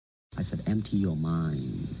I said, empty your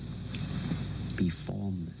mind. Be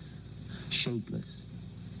formless, shapeless,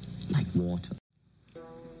 like water.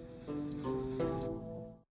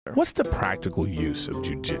 What's the practical use of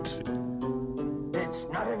jiu-jitsu? It's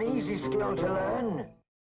not an easy skill to learn.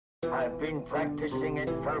 I've been practicing it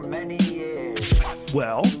for many years.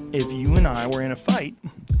 Well, if you and I were in a fight,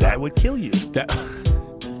 that would kill you.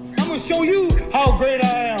 I'm gonna show you how great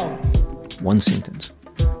I am. One sentence.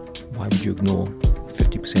 Why would you ignore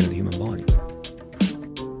 50% of the human body?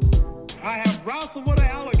 I have wrestled with an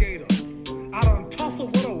alligator. I done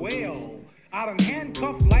tussled with a whale. I done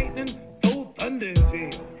handcuffed lightning, throw thunder in jail.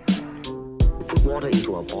 You put water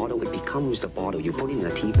into a bottle, it becomes the bottle. You put it in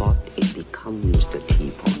a teapot, it becomes the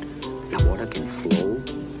teapot. Now water can flow,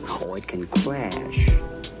 or it can crash.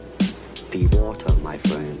 Be water, my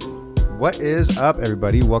friend. What is up,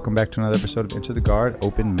 everybody? Welcome back to another episode of Into the Guard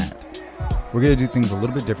Open Mat. We're going to do things a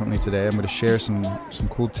little bit differently today. I'm going to share some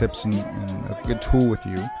cool tips and a good tool with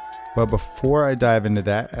you. But before I dive into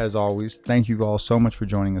that, as always, thank you all so much for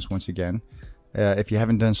joining us once again. If you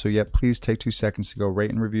haven't done so yet, please take 2 seconds to go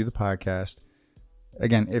rate and review the podcast.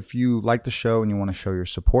 Again, if you like the show and you want to show your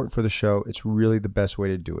support for the show, it's really the best way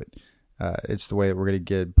to do it. It's the way that we're going to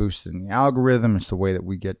get boosted in the algorithm. It's the way that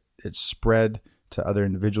we get it spread to other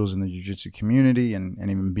individuals in the jiu-jitsu community and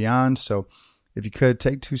even beyond. So if you could,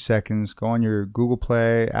 take 2 seconds, go on your Google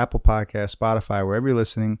Play, Apple Podcast, Spotify, wherever you're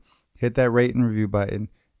listening, hit that rate and review button,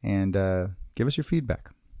 and give us your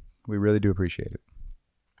feedback. We really do appreciate it.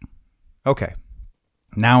 Okay,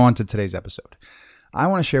 now on to today's episode. I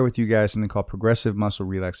want to share with you guys something called progressive muscle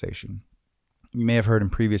relaxation. You may have heard in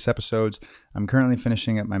previous episodes, I'm currently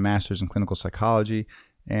finishing up my master's in clinical psychology,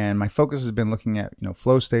 and my focus has been looking at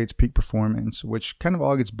flow states, peak performance, which kind of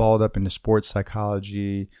all gets balled up into sports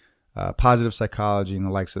psychology, positive psychology, and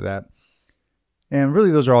the likes of that. And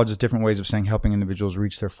really, those are all just different ways of saying helping individuals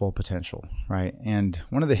reach their full potential, right? And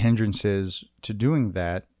one of the hindrances to doing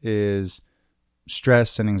that is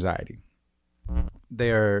stress and anxiety.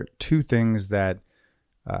 They are two things that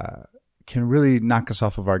can really knock us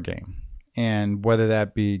off of our game. And whether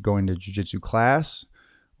that be going to jiu-jitsu class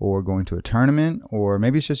or going to a tournament, or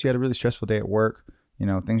maybe it's just you had a really stressful day at work,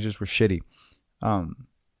 things just were shitty.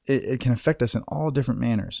 It can affect us in all different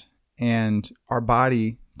manners. And our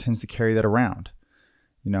body tends to carry that around.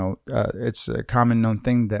 It's a common known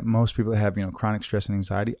thing that most people that have, chronic stress and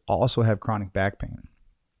anxiety also have chronic back pain.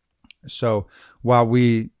 So while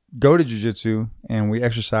we go to jiu-jitsu and we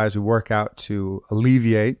exercise, we work out to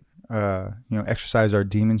alleviate, exercise our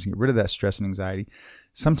demons and get rid of that stress and anxiety,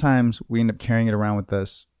 sometimes we end up carrying it around with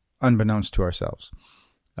us unbeknownst to ourselves.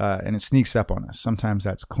 And it sneaks up on us. Sometimes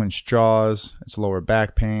that's clenched jaws, it's lower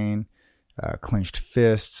back pain, clenched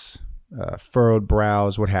fists, furrowed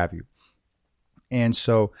brows, what have you. And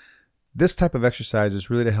so this type of exercise is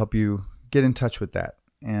really to help you get in touch with that.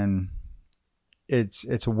 And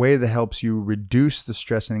it's a way that helps you reduce the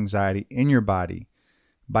stress and anxiety in your body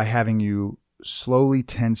by having you slowly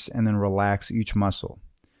tense and then relax each muscle.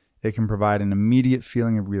 It can provide an immediate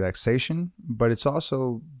feeling of relaxation, but it's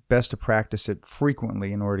also best to practice it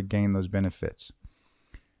frequently in order to gain those benefits.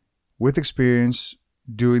 With experience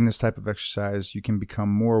doing this type of exercise, you can become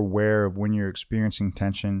more aware of when you're experiencing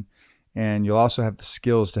tension, and you'll also have the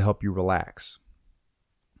skills to help you relax.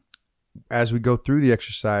 As we go through the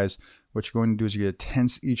exercise, what you're going to do is you're going to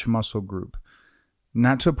tense each muscle group,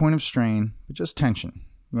 not to a point of strain, but just tension.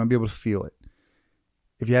 You want to be able to feel it.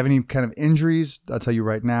 If you have any kind of injuries, I'll tell you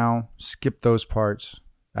right now, skip those parts.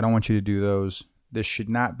 I don't want you to do those. This should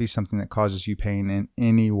not be something that causes you pain in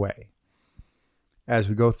any way. As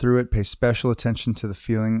we go through it, pay special attention to the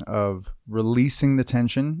feeling of releasing the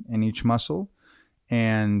tension in each muscle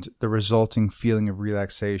and the resulting feeling of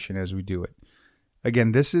relaxation as we do it.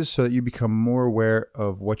 Again, this is so that you become more aware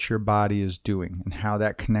of what your body is doing and how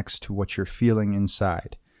that connects to what you're feeling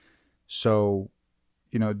inside. So,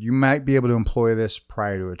 you might be able to employ this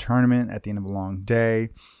prior to a tournament, at the end of a long day.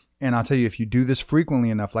 And I'll tell you, if you do this frequently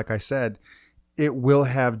enough, like I said, it will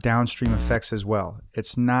have downstream effects as well.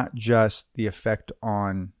 It's not just the effect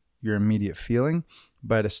on your immediate feeling,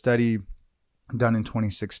 but a study done in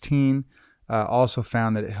 2016 also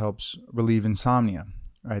found that it helps relieve insomnia.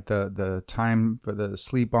 Right, the time for the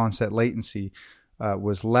sleep onset latency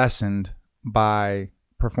was lessened by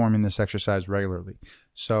performing this exercise regularly.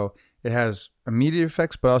 So it has immediate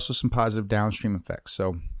effects, but also some positive downstream effects.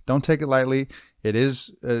 So don't take it lightly. It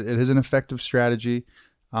is an effective strategy.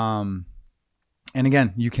 And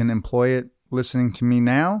again, you can employ it listening to me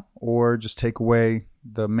now, or just take away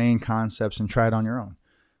the main concepts and try it on your own.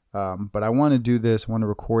 But I want to do this. I want to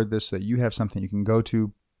record this so that you have something you can go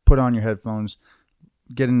to, put on your headphones,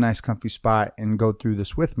 get in a nice comfy spot and go through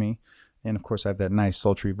this with me. And of course, I have that nice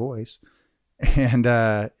sultry voice. And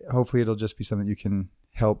hopefully it'll just be something you can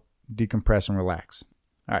help decompress and relax.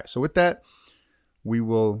 All right, so with that, we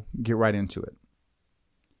will get right into it.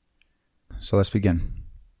 So let's begin.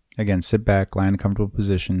 Again, sit back, lie in a comfortable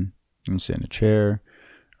position. You can sit in a chair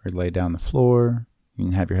or lay down on the floor. You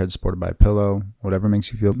can have your head supported by a pillow, whatever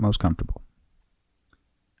makes you feel most comfortable.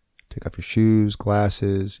 Take off your shoes,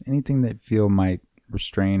 glasses, anything that you feel might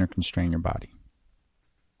restrain or constrain your body.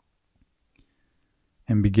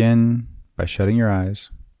 And begin by shutting your eyes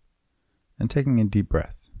and taking a deep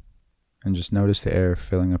breath. And just notice the air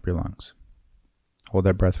filling up your lungs. Hold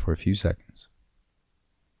that breath for a few seconds.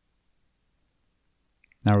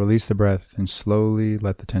 Now release the breath and slowly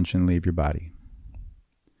let the tension leave your body.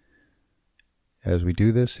 As we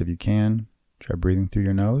do this, if you can, try breathing through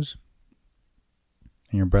your nose.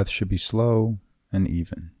 And your breath should be slow and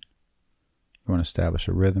even. You want to establish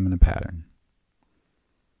a rhythm and a pattern.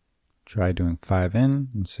 Try doing 5 in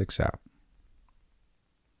and 6 out.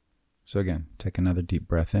 So again, take another deep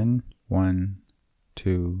breath in. 1,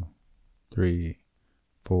 2, 3,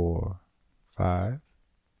 4, 5.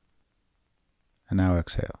 And now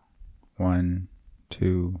exhale. 1,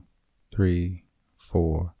 2, 3,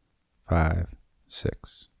 4, 5,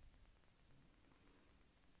 6.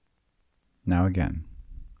 Now again.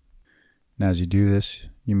 Now as you do this,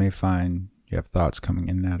 you may find you have thoughts coming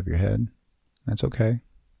in and out of your head. That's okay.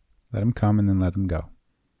 Let them come and then let them go.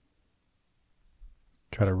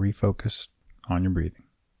 Try to refocus on your breathing.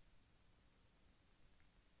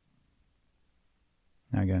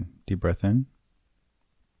 Now again, deep breath in.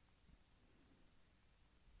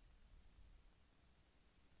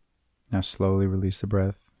 Now slowly release the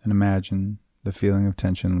breath and imagine the feeling of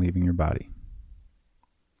tension leaving your body.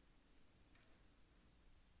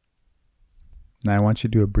 Now I want you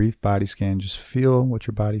to do a brief body scan. Just feel what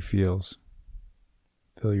your body feels.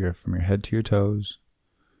 Feel from your head to your toes,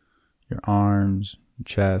 your arms, your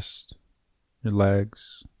chest, your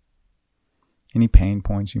legs, any pain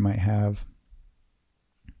points you might have,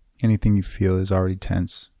 anything you feel is already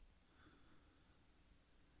tense.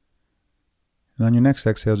 And on your next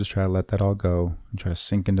exhale, just try to let that all go and try to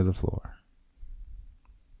sink into the floor.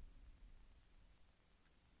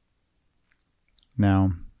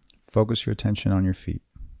 Now, focus your attention on your feet.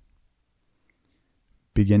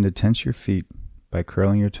 Begin to tense your feet by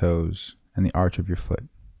curling your toes and the arch of your foot.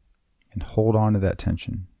 And hold on to that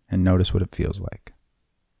tension and notice what it feels like.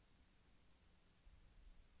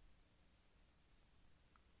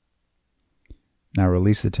 Now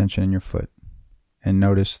release the tension in your foot and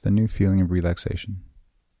notice the new feeling of relaxation.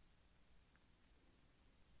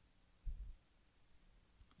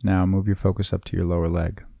 Now move your focus up to your lower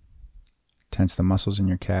leg. Tense the muscles in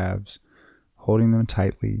your calves, holding them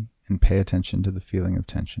tightly, and pay attention to the feeling of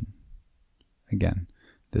tension. Again,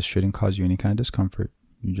 this shouldn't cause you any kind of discomfort.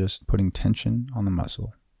 You're just putting tension on the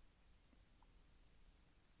muscle.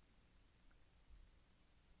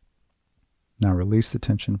 Now release the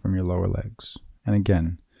tension from your lower legs. And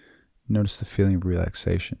again, notice the feeling of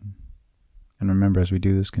relaxation. And remember, as we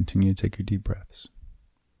do this, continue to take your deep breaths.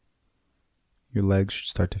 Your legs should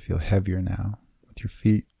start to feel heavier now, with your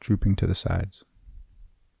feet drooping to the sides.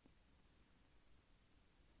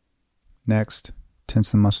 Next,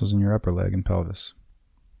 tense the muscles in your upper leg and pelvis.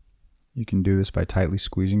 You can do this by tightly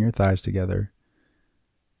squeezing your thighs together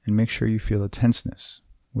and make sure you feel the tenseness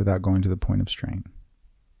without going to the point of strain.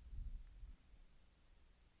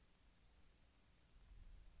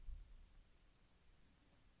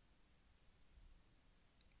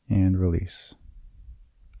 And release.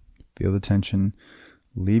 Feel the tension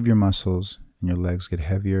leave your muscles and your legs get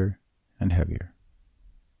heavier and heavier.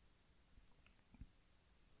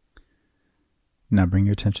 Now bring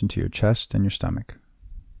your attention to your chest and your stomach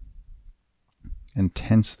and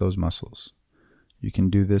tense those muscles. You can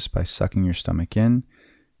do this by sucking your stomach in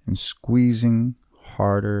and squeezing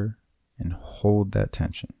harder and hold that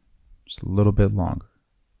tension just a little bit longer.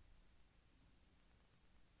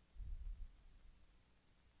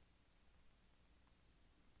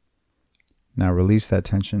 Now release that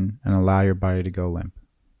tension and allow your body to go limp.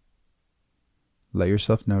 Let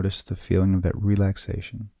yourself notice the feeling of that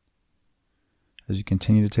relaxation. As you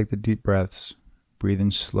continue to take the deep breaths, breathe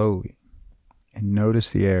in slowly and notice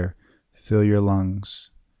the air fill your lungs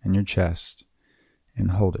and your chest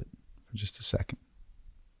and hold it for just a second.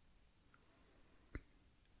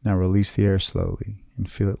 Now release the air slowly and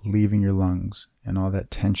feel it leaving your lungs and all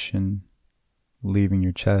that tension leaving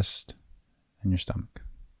your chest and your stomach.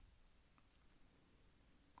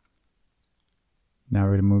 Now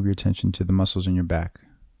we're going to move your attention to the muscles in your back.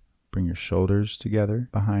 Bring your shoulders together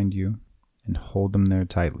behind you and hold them there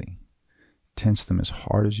tightly. Tense them as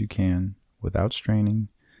hard as you can without straining,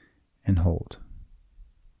 and hold.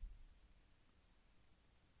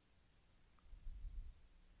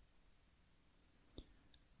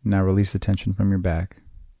 Now release the tension from your back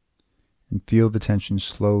and feel the tension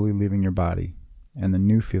slowly leaving your body and the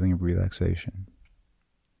new feeling of relaxation.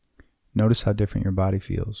 Notice how different your body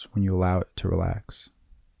feels when you allow it to relax.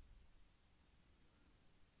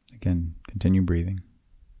 Again, continue breathing.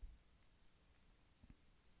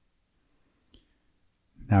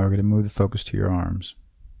 Now we're going to move the focus to your arms,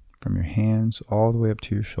 from your hands all the way up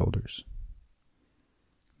to your shoulders.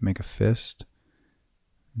 Make a fist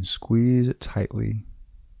and squeeze it tightly,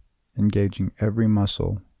 engaging every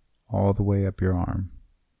muscle all the way up your arm,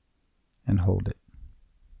 and hold it.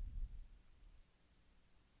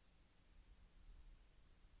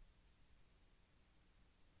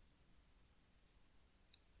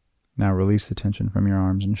 Now release the tension from your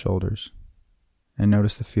arms and shoulders, and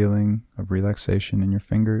notice the feeling of relaxation in your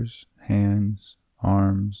fingers, hands,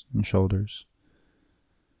 arms, and shoulders.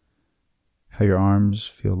 How your arms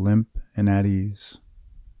feel limp and at ease,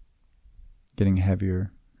 getting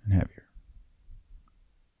heavier and heavier.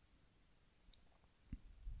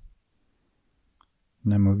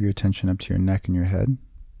 Now move your attention up to your neck and your head.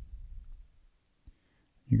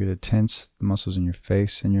 You're going to tense the muscles in your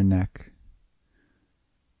face and your neck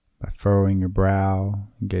by furrowing your brow,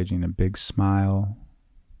 engaging a big smile,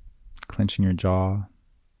 clenching your jaw,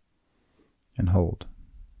 and hold.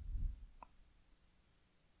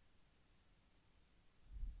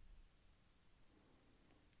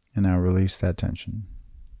 And now release that tension.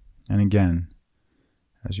 And again,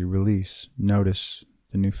 as you release, notice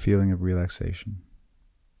the new feeling of relaxation.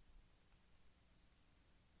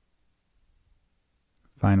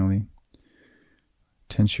 Finally,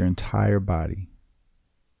 tense your entire body.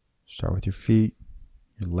 Start with your feet,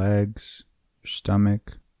 your legs, your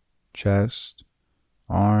stomach, chest,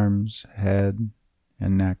 arms, head,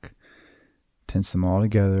 and neck. Tense them all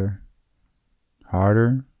together.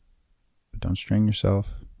 Harder, but don't strain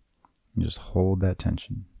yourself. And just hold that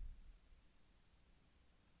tension.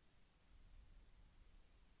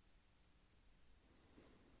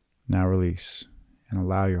 Now release and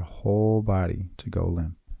allow your whole body to go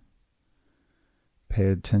limp. Pay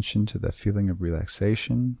attention to the feeling of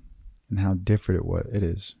relaxation and how different it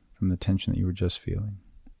is from the tension that you were just feeling.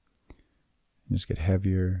 And just get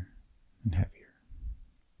heavier and heavier,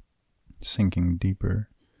 sinking deeper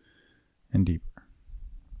and deeper.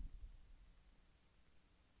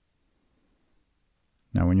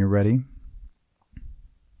 Now when you're ready,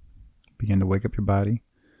 begin to wake up your body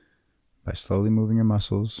by slowly moving your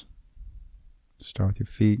muscles. Start with your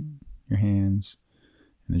feet, your hands,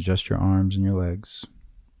 and adjust your arms and your legs.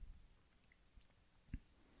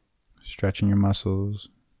 Stretching your muscles,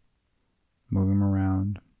 move them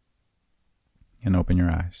around, and open your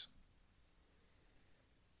eyes.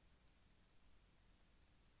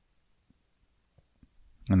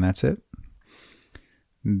 And that's it.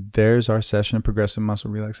 There's our session of progressive muscle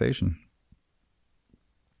relaxation.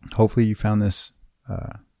 Hopefully you found this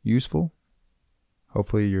useful.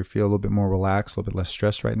 Hopefully you feel a little bit more relaxed, a little bit less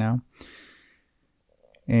stressed right now.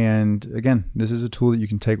 And again, this is a tool that you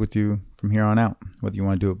can take with you from here on out, whether you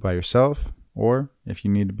want to do it by yourself or if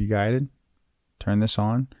you need to be guided, turn this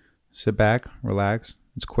on, sit back, relax.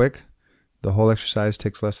 It's quick. The whole exercise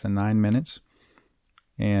takes less than 9 minutes.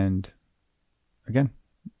 And again,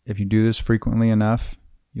 if you do this frequently enough,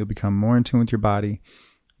 you'll become more in tune with your body.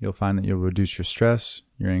 You'll find that you'll reduce your stress,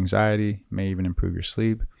 your anxiety, may even improve your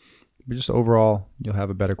sleep. But just overall, you'll have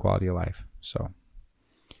a better quality of life. So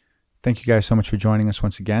thank you guys so much for joining us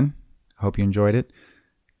once again. I hope you enjoyed it.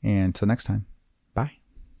 And until next time.